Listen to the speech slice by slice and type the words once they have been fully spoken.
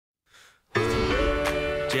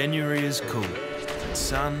January is cool. It's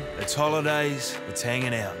sun, it's holidays, it's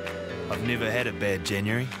hanging out. I've never had a bad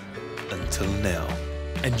January until now.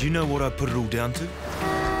 And you know what I put it all down to?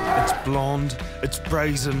 It's blonde, it's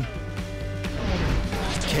brazen.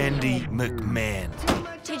 Candy McMahon.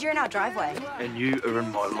 Ted, you're in our driveway. And you are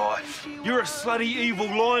in my life. You're a slutty, evil,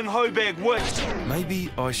 lying hoe-bag witch. Maybe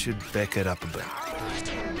I should back it up a bit.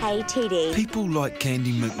 Hey, Teddy. People like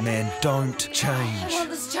Candy McMahon don't change. I want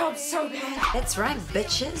this job so bad. That's right,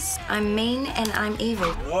 bitches. I'm mean and I'm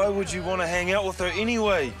evil. Why would you want to hang out with her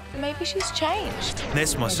anyway? Maybe she's changed.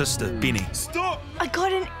 That's my sister, Bennie. Stop! I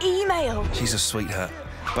got an email. She's a sweetheart,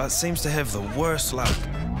 but seems to have the worst luck.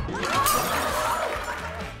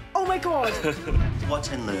 Oh my God!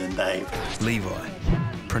 Watch and learn, babe. Levi,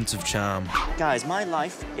 Prince of Charm. Guys, my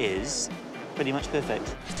life is pretty much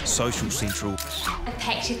perfect. Social Central. I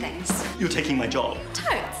packed you things. You're taking my job.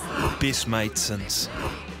 Totes. Best mate since...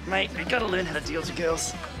 Mate, you gotta learn how to deal with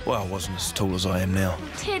girls. Well, I wasn't as tall as I am now.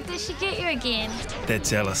 Ted, did she get you again?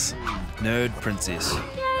 That's Alice. Nerd princess.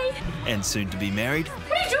 Yay! And soon to be married.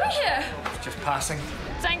 What are you doing here? Just passing.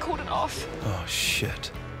 Zane called it off. Oh,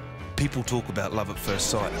 shit. People talk about love at first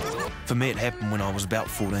sight. For me, it happened when I was about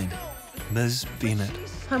 14. Ms. Bennett.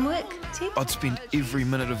 Homework, Ted? I'd spend every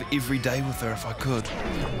minute of every day with her if I could.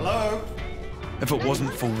 Hello? If it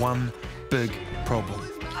wasn't for one big problem.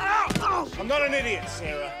 I'm not an idiot,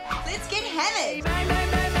 Sarah. Let's get hammered.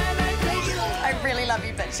 I really love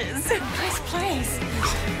you, bitches. Nice place.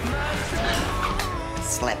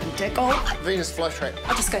 Slappy tickle. Venus flush rate.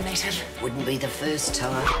 I'll just go native. Wouldn't be the first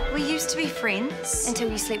time. We used to be friends. Until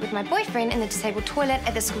you sleep with my boyfriend in the disabled toilet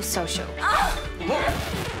at the school social.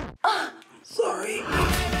 Sorry.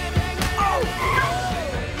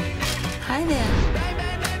 Hi there.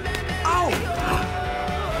 Oh!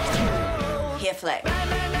 Hair flick.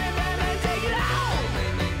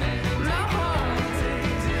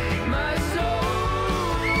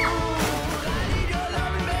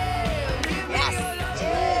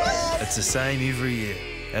 It's the same every year,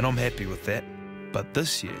 and I'm happy with that. But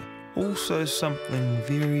this year, also something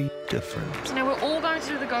very different. You know, we're all going to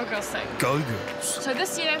do the Go-Girls thing. Go-Girls. So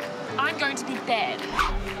this year, I'm going to be bad.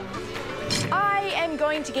 I am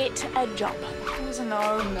going to get a job.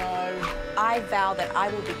 No. I vow that I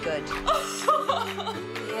will be good.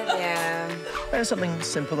 Yeah. I have something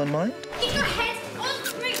simple in mind. Get your hands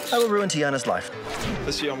off me! I will ruin Tiana's life.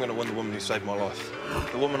 This year I'm going to win the woman who saved my life.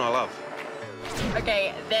 The woman I love.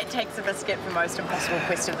 Okay, that takes a biscuit for most impossible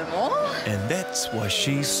quest of them all. And that's why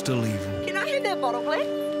she's still evil. Can I have that bottle, please?